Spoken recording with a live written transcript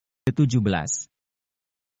ke-17.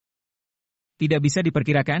 Tidak bisa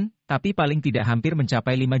diperkirakan, tapi paling tidak hampir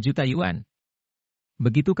mencapai 5 juta yuan.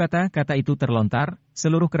 Begitu kata-kata itu terlontar,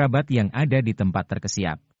 seluruh kerabat yang ada di tempat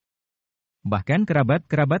terkesiap. Bahkan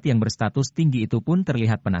kerabat-kerabat yang berstatus tinggi itu pun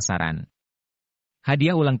terlihat penasaran.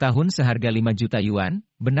 Hadiah ulang tahun seharga 5 juta yuan,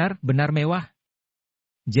 benar-benar mewah.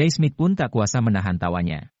 Jay Smith pun tak kuasa menahan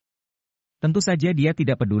tawanya. Tentu saja dia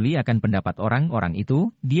tidak peduli akan pendapat orang-orang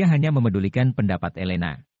itu, dia hanya memedulikan pendapat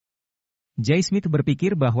Elena. Jay Smith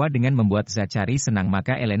berpikir bahwa dengan membuat Zachary senang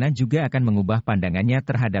maka Elena juga akan mengubah pandangannya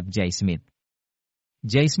terhadap Jay Smith.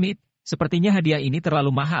 Jay Smith, sepertinya hadiah ini terlalu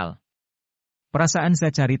mahal. Perasaan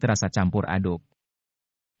Zachary terasa campur aduk.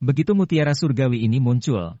 Begitu Mutiara Surgawi ini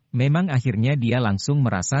muncul, memang akhirnya dia langsung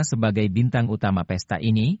merasa sebagai bintang utama pesta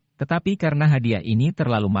ini, tetapi karena hadiah ini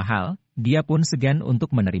terlalu mahal, dia pun segan untuk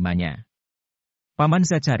menerimanya. Paman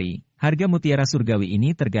Zachary, harga Mutiara Surgawi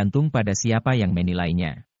ini tergantung pada siapa yang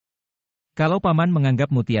menilainya. Kalau paman menganggap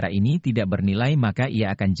mutiara ini tidak bernilai maka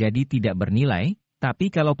ia akan jadi tidak bernilai, tapi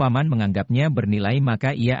kalau paman menganggapnya bernilai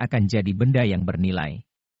maka ia akan jadi benda yang bernilai.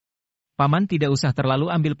 Paman tidak usah terlalu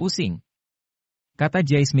ambil pusing, kata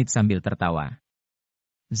Jay Smith sambil tertawa.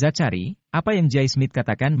 Zachary, apa yang Jay Smith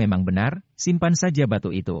katakan memang benar, simpan saja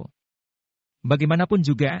batu itu. Bagaimanapun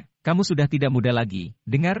juga, kamu sudah tidak muda lagi,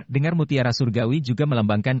 dengar Mutiara Surgawi juga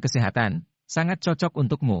melambangkan kesehatan, sangat cocok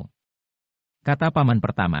untukmu, kata paman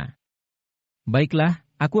pertama. Baiklah,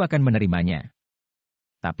 aku akan menerimanya.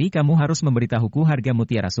 Tapi kamu harus memberitahuku harga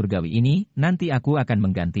Mutiara Surgawi ini, nanti aku akan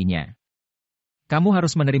menggantinya. Kamu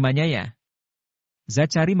harus menerimanya ya?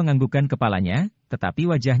 Zachary menganggukkan kepalanya, tetapi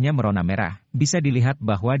wajahnya merona merah, bisa dilihat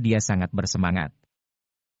bahwa dia sangat bersemangat.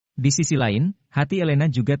 Di sisi lain, hati Elena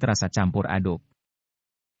juga terasa campur aduk.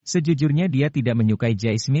 Sejujurnya dia tidak menyukai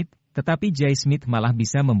Jay Smith, tetapi Jay Smith malah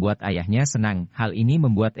bisa membuat ayahnya senang, hal ini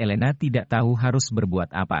membuat Elena tidak tahu harus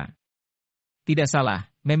berbuat apa. Tidak salah,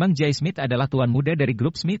 memang Jay Smith adalah tuan muda dari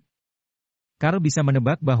grup Smith. Carl bisa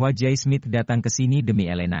menebak bahwa Jay Smith datang ke sini demi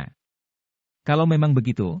Elena. Kalau memang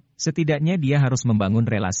begitu, setidaknya dia harus membangun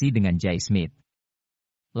relasi dengan Jay Smith.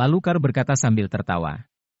 Lalu Carl berkata sambil tertawa.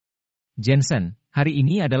 Jensen, hari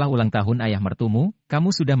ini adalah ulang tahun ayah mertumu,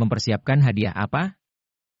 kamu sudah mempersiapkan hadiah apa?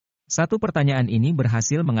 Satu pertanyaan ini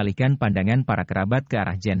berhasil mengalihkan pandangan para kerabat ke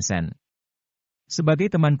arah Jensen.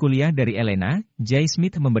 Sebagai teman kuliah dari Elena, Jay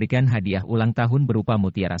Smith memberikan hadiah ulang tahun berupa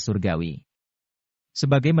Mutiara Surgawi.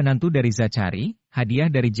 Sebagai menantu dari Zachary,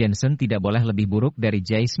 hadiah dari Jensen tidak boleh lebih buruk dari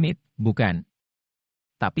Jay Smith, bukan?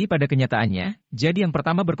 Tapi pada kenyataannya, jadi yang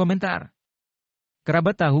pertama berkomentar.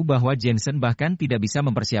 Kerabat tahu bahwa Jensen bahkan tidak bisa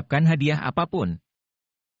mempersiapkan hadiah apapun.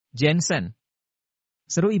 Jensen,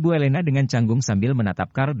 seru Ibu Elena dengan canggung sambil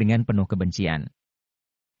menatap Carl dengan penuh kebencian.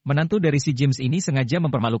 Menantu dari si James ini sengaja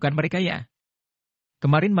mempermalukan mereka ya?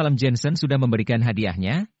 Kemarin malam Jensen sudah memberikan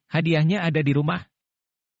hadiahnya ada di rumah.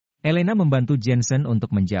 Elena membantu Jensen untuk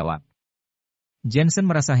menjawab. Jensen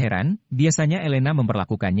merasa heran, biasanya Elena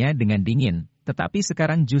memperlakukannya dengan dingin, tetapi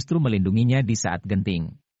sekarang justru melindunginya di saat genting.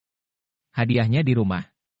 Hadiahnya di rumah.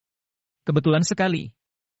 Kebetulan sekali.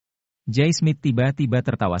 Jay Smith tiba-tiba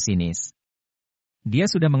tertawa sinis. Dia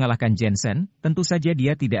sudah mengalahkan Jensen, tentu saja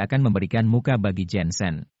dia tidak akan memberikan muka bagi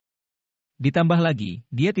Jensen. Ditambah lagi,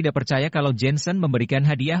 dia tidak percaya kalau Jensen memberikan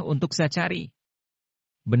hadiah untuk Zachary.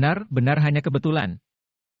 Benar-benar hanya kebetulan.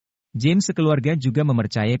 James sekeluarga juga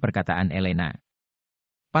mempercayai perkataan Elena.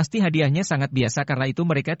 Pasti hadiahnya sangat biasa karena itu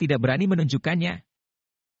mereka tidak berani menunjukkannya.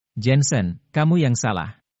 Jensen, kamu yang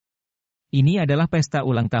salah. Ini adalah pesta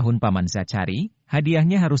ulang tahun Paman Zachary,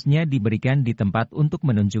 hadiahnya harusnya diberikan di tempat untuk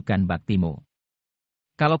menunjukkan baktimu.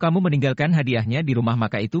 Kalau kamu meninggalkan hadiahnya di rumah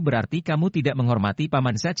maka itu berarti kamu tidak menghormati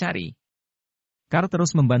Paman Zachary. Carl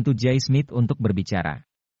terus membantu Jay Smith untuk berbicara.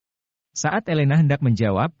 Saat Elena hendak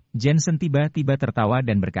menjawab, Jensen tiba-tiba tertawa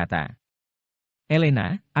dan berkata,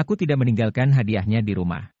 Elena, aku tidak meninggalkan hadiahnya di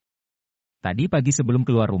rumah. Tadi pagi sebelum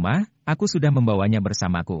keluar rumah, aku sudah membawanya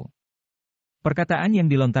bersamaku. Perkataan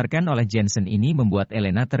yang dilontarkan oleh Jensen ini membuat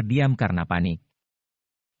Elena terdiam karena panik.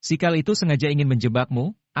 Si Carl itu sengaja ingin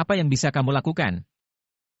menjebakmu, apa yang bisa kamu lakukan?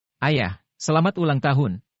 Ayah, selamat ulang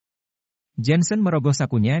tahun. Jensen merogoh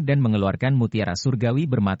sakunya dan mengeluarkan Mutiara Surgawi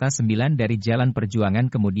bermata 9 dari jalan perjuangan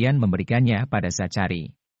kemudian memberikannya pada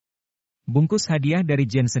Zachary. Bungkus hadiah dari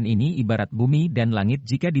Jensen ini ibarat bumi dan langit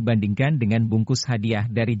jika dibandingkan dengan bungkus hadiah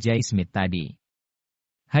dari Jay Smith tadi.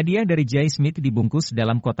 Hadiah dari Jay Smith dibungkus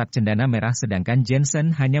dalam kotak cendana merah sedangkan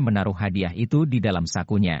Jensen hanya menaruh hadiah itu di dalam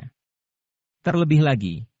sakunya. Terlebih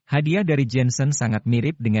lagi, hadiah dari Jensen sangat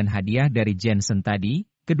mirip dengan hadiah dari Jensen tadi.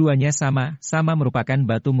 Keduanya sama merupakan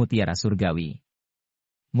batu Mutiara Surgawi.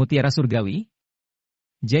 Mutiara Surgawi?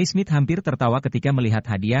 Jay Smith hampir tertawa ketika melihat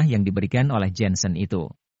hadiah yang diberikan oleh Jensen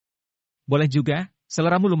itu. Boleh juga,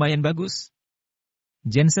 seleramu lumayan bagus.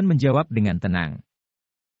 Jensen menjawab dengan tenang.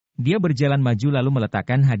 Dia berjalan maju lalu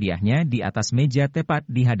meletakkan hadiahnya di atas meja tepat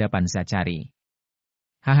di hadapan Zachary.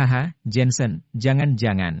 Hahaha, Jensen,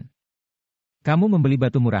 jangan-jangan. Kamu membeli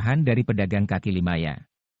batu murahan dari pedagang kaki lima ya?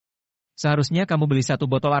 Seharusnya kamu beli satu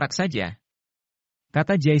botol arak saja.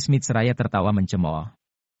 Kata Jay Smith seraya tertawa mencemooh.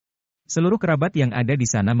 Seluruh kerabat yang ada di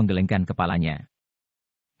sana menggelengkan kepalanya.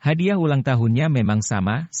 Hadiah ulang tahunnya memang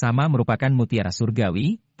sama merupakan mutiara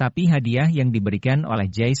surgawi, tapi hadiah yang diberikan oleh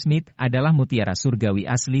Jay Smith adalah mutiara surgawi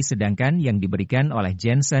asli sedangkan yang diberikan oleh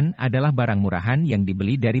Jensen adalah barang murahan yang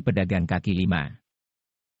dibeli dari pedagang kaki lima.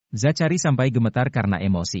 Zachary sampai gemetar karena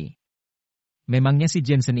emosi. Memangnya si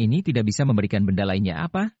Jensen ini tidak bisa memberikan benda lainnya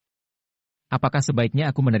apa? Apakah sebaiknya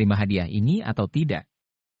aku menerima hadiah ini atau tidak?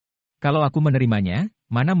 Kalau aku menerimanya,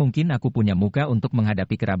 mana mungkin aku punya muka untuk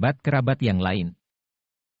menghadapi kerabat-kerabat yang lain?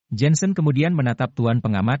 Jensen kemudian menatap Tuan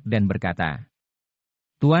Pengamat dan berkata,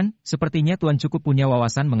 Tuan, sepertinya Tuan cukup punya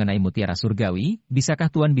wawasan mengenai mutiara surgawi,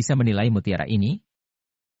 bisakah Tuan bisa menilai mutiara ini?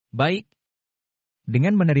 Baik.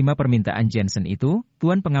 Dengan menerima permintaan Jensen itu,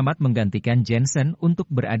 Tuan Pengamat menggantikan Jensen untuk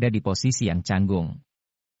berada di posisi yang canggung.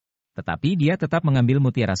 Tetapi dia tetap mengambil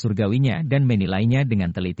mutiara surgawinya dan menilainya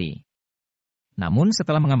dengan teliti. Namun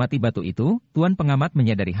setelah mengamati batu itu, Tuan Pengamat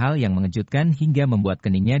menyadari hal yang mengejutkan hingga membuat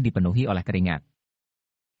keningnya dipenuhi oleh keringat.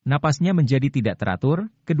 Napasnya menjadi tidak teratur,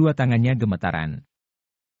 kedua tangannya gemetaran.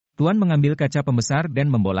 Tuan mengambil kaca pembesar dan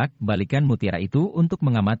membolak-balikan mutiara itu untuk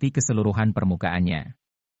mengamati keseluruhan permukaannya.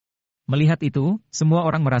 Melihat itu, semua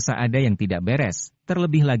orang merasa ada yang tidak beres,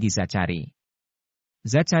 terlebih lagi Zachary.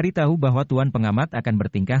 Zachary tahu bahwa Tuan Pengamat akan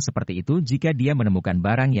bertingkah seperti itu jika dia menemukan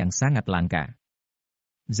barang yang sangat langka.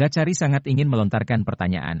 Zachary sangat ingin melontarkan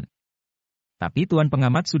pertanyaan. Tapi Tuan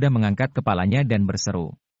Pengamat sudah mengangkat kepalanya dan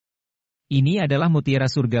berseru. Ini adalah mutiara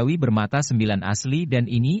surgawi bermata 9 asli dan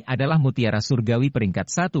ini adalah mutiara surgawi peringkat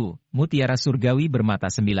 1, mutiara surgawi bermata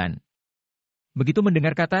 9. Begitu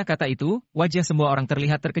mendengar kata-kata itu, wajah semua orang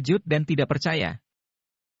terlihat terkejut dan tidak percaya.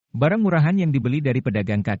 Barang murahan yang dibeli dari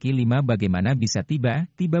pedagang kaki lima bagaimana bisa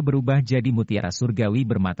tiba-tiba berubah jadi mutiara surgawi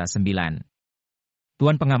bermata 9.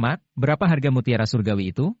 Tuan Pengamat, berapa harga mutiara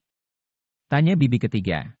surgawi itu? Tanya bibi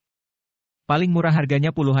ketiga. Paling murah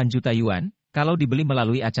harganya puluhan juta yuan, kalau dibeli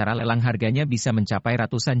melalui acara lelang harganya bisa mencapai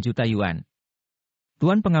ratusan juta yuan.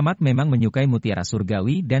 Tuan Pengamat memang menyukai mutiara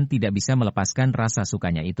surgawi dan tidak bisa melepaskan rasa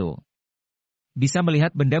sukanya itu. Bisa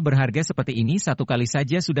melihat benda berharga seperti ini satu kali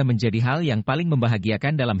saja sudah menjadi hal yang paling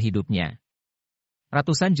membahagiakan dalam hidupnya.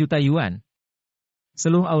 Ratusan juta yuan.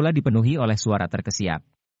 Seluruh aula dipenuhi oleh suara terkesiap.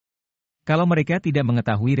 Kalau mereka tidak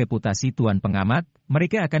mengetahui reputasi Tuan Pengamat,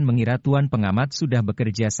 mereka akan mengira Tuan Pengamat sudah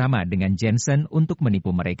bekerja sama dengan Jensen untuk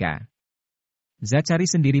menipu mereka. Zachary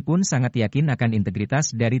sendiri pun sangat yakin akan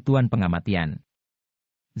integritas dari Tuan Pengamatian.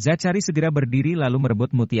 Zachary segera berdiri lalu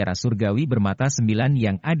merebut mutiara surgawi bermata 9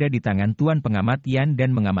 yang ada di tangan Tuan Pengamatian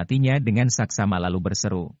dan mengamatinya dengan saksama lalu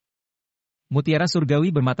berseru. Mutiara surgawi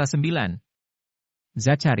bermata 9.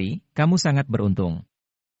 Zachary, kamu sangat beruntung.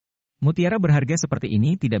 Mutiara berharga seperti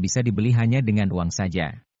ini tidak bisa dibeli hanya dengan uang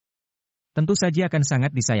saja. Tentu saja akan sangat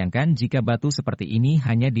disayangkan jika batu seperti ini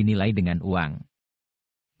hanya dinilai dengan uang.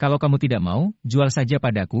 Kalau kamu tidak mau, jual saja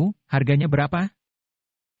padaku, harganya berapa?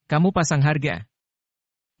 Kamu pasang harga.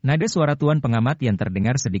 Nada suara Tuan Pengamat yang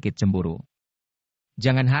terdengar sedikit cemburu.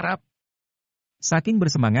 Jangan harap. Saking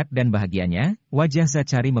bersemangat dan bahagianya, wajah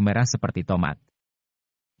Zachary memerah seperti tomat.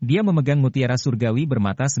 Dia memegang mutiara surgawi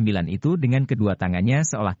bermata 9 itu dengan kedua tangannya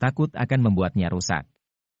seolah takut akan membuatnya rusak.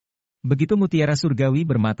 Begitu mutiara surgawi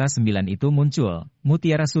bermata 9 itu muncul,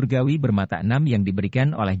 mutiara surgawi bermata 6 yang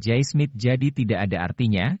diberikan oleh Jay Smith jadi tidak ada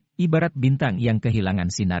artinya, ibarat bintang yang kehilangan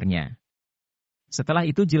sinarnya. Setelah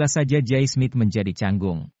itu jelas saja Jay Smith menjadi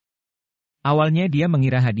canggung. Awalnya dia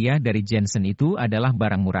mengira hadiah dari Jensen itu adalah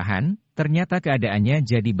barang murahan, ternyata keadaannya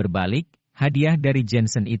jadi berbalik, hadiah dari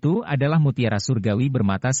Jensen itu adalah mutiara surgawi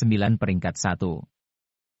bermata 9 peringkat 1.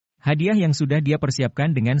 Hadiah yang sudah dia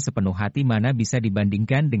persiapkan dengan sepenuh hati mana bisa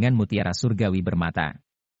dibandingkan dengan mutiara surgawi bermata.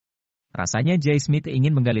 Rasanya Jay Smith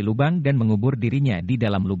ingin menggali lubang dan mengubur dirinya di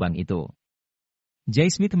dalam lubang itu.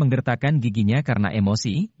 Jay Smith menggertakkan giginya karena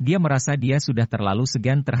emosi, dia merasa dia sudah terlalu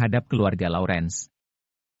segan terhadap keluarga Lawrence.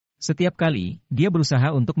 Setiap kali, dia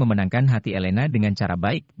berusaha untuk memenangkan hati Elena dengan cara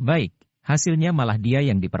baik-baik, hasilnya malah dia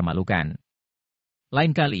yang dipermalukan.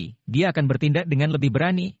 Lain kali, dia akan bertindak dengan lebih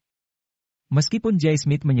berani. Meskipun Jay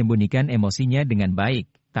Smith menyembunyikan emosinya dengan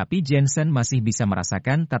baik, tapi Jensen masih bisa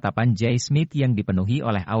merasakan tatapan Jay Smith yang dipenuhi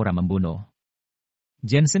oleh aura membunuh.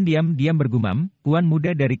 Jensen diam-diam bergumam, puan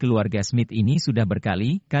muda dari keluarga Smith ini sudah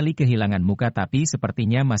berkali-kali kehilangan muka tapi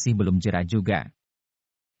sepertinya masih belum jera juga.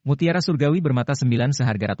 Mutiara surgawi bermata 9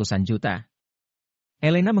 seharga ratusan juta.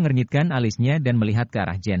 Elena mengernyitkan alisnya dan melihat ke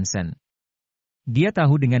arah Jensen. Dia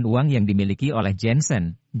tahu dengan uang yang dimiliki oleh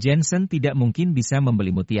Jensen tidak mungkin bisa membeli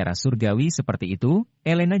mutiara surgawi seperti itu.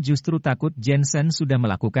 Elena justru takut Jensen sudah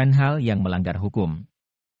melakukan hal yang melanggar hukum.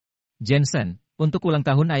 Jensen, untuk ulang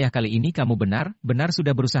tahun ayah kali ini kamu benar-benar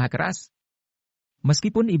sudah berusaha keras.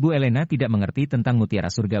 Meskipun ibu Elena tidak mengerti tentang mutiara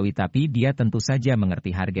surgawi tapi dia tentu saja mengerti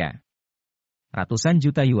harga. Ratusan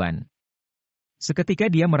juta yuan. Seketika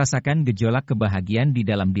dia merasakan gejolak kebahagiaan di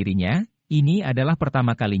dalam dirinya. Ini adalah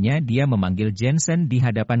pertama kalinya dia memanggil Jensen di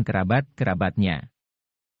hadapan kerabat-kerabatnya.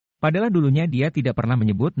 Padahal dulunya dia tidak pernah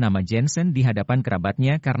menyebut nama Jensen di hadapan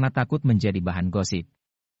kerabatnya karena takut menjadi bahan gosip.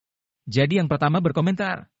 Jadi yang pertama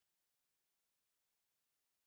berkomentar,